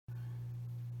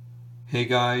Hey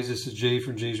guys, this is Jay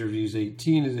from Jay's Reviews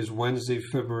 18. It is Wednesday,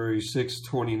 February 6,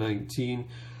 2019.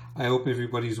 I hope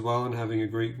everybody's well and having a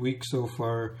great week so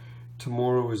far.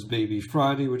 Tomorrow is Baby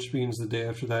Friday, which means the day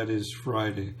after that is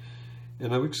Friday.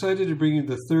 And I'm excited to bring you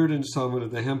the third installment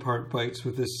of the Hemp Heart Bites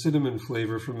with this cinnamon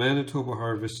flavor from Manitoba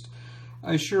Harvest.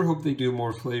 I sure hope they do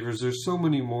more flavors. There's so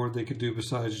many more they could do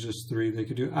besides just three. They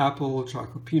could do apple,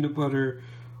 chocolate peanut butter,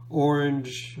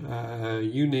 orange,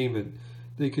 you name it.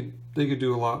 They could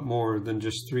do a lot more than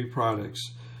just three products.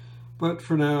 But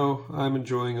for now, I'm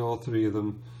enjoying all three of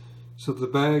them. So the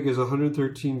bag is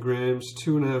 113 grams,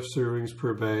 2.5 servings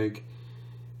per bag,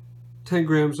 10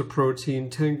 grams of protein,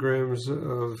 10 grams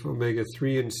of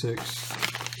omega-3 and 6.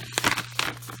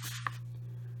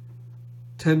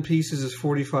 10 pieces is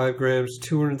 45 grams,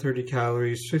 230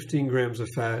 calories, 15 grams of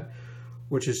fat,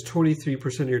 which is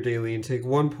 23% of your daily intake,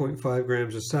 1.5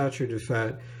 grams of saturated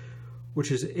fat, which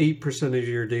is 8% of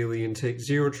your daily intake,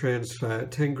 0 trans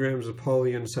fat, 10 grams of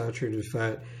polyunsaturated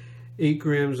fat, 8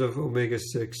 grams of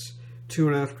omega-6,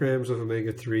 2.5 grams of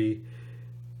omega-3,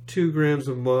 2 grams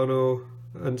of mono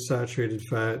unsaturated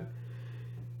fat,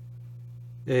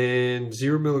 and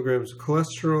 0 milligrams of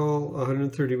cholesterol,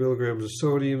 130 milligrams of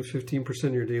sodium, 15%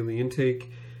 of your daily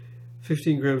intake,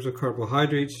 15 grams of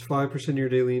carbohydrates, 5% of your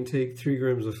daily intake, 3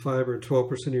 grams of fiber,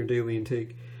 12% of your daily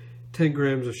intake, 10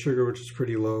 grams of sugar, which is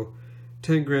pretty low,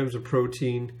 10 grams of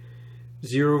protein,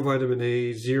 0 vitamin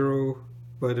A, 0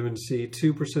 vitamin C,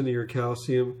 2% of your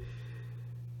calcium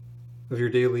of your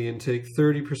daily intake,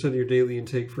 30% of your daily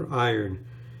intake for iron.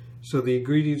 So the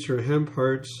ingredients are hemp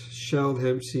hearts, shelled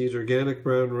hemp seeds, organic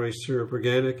brown rice syrup,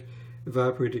 organic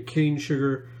evaporated cane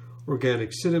sugar,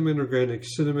 organic cinnamon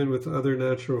with other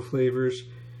natural flavors,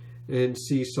 and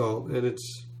sea salt. And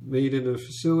it's made in a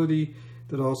facility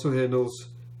that also handles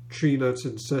tree nuts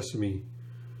and sesame.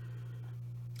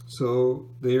 So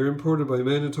they are imported by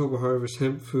Manitoba Harvest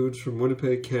Hemp Foods from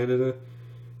Winnipeg, Canada.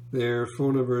 Their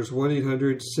phone number is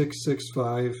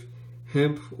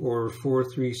 1-800-665-HEMP or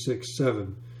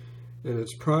 4367. And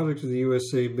it's product of the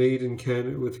USA, made in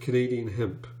Canada with Canadian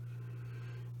hemp.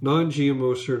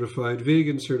 Non-GMO certified,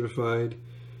 vegan certified,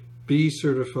 bee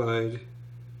certified,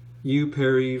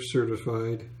 U-Pair-Eve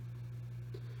certified.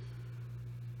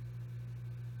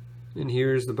 And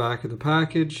here's the back of the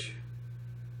package.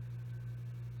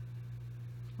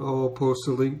 I'll post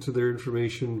a link to their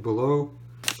information below.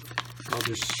 I'll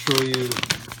just show you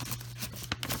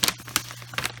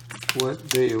what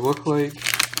they look like.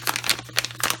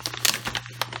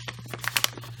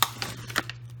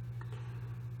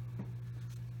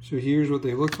 So here's what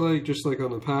they look like, just like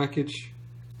on the package.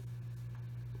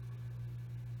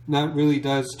 And that really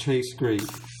does taste great.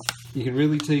 You can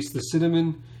really taste the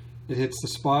cinnamon. It hits the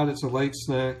spot. It's a light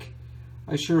snack.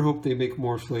 I sure hope they make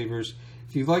more flavors.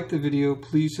 If you liked the video,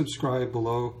 please subscribe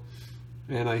below.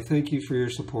 And I thank you for your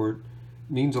support.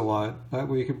 It means a lot. That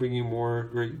way I can bring you more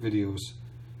great videos.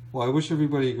 Well, I wish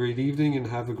everybody a great evening and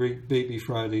have a great Baby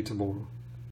Friday tomorrow.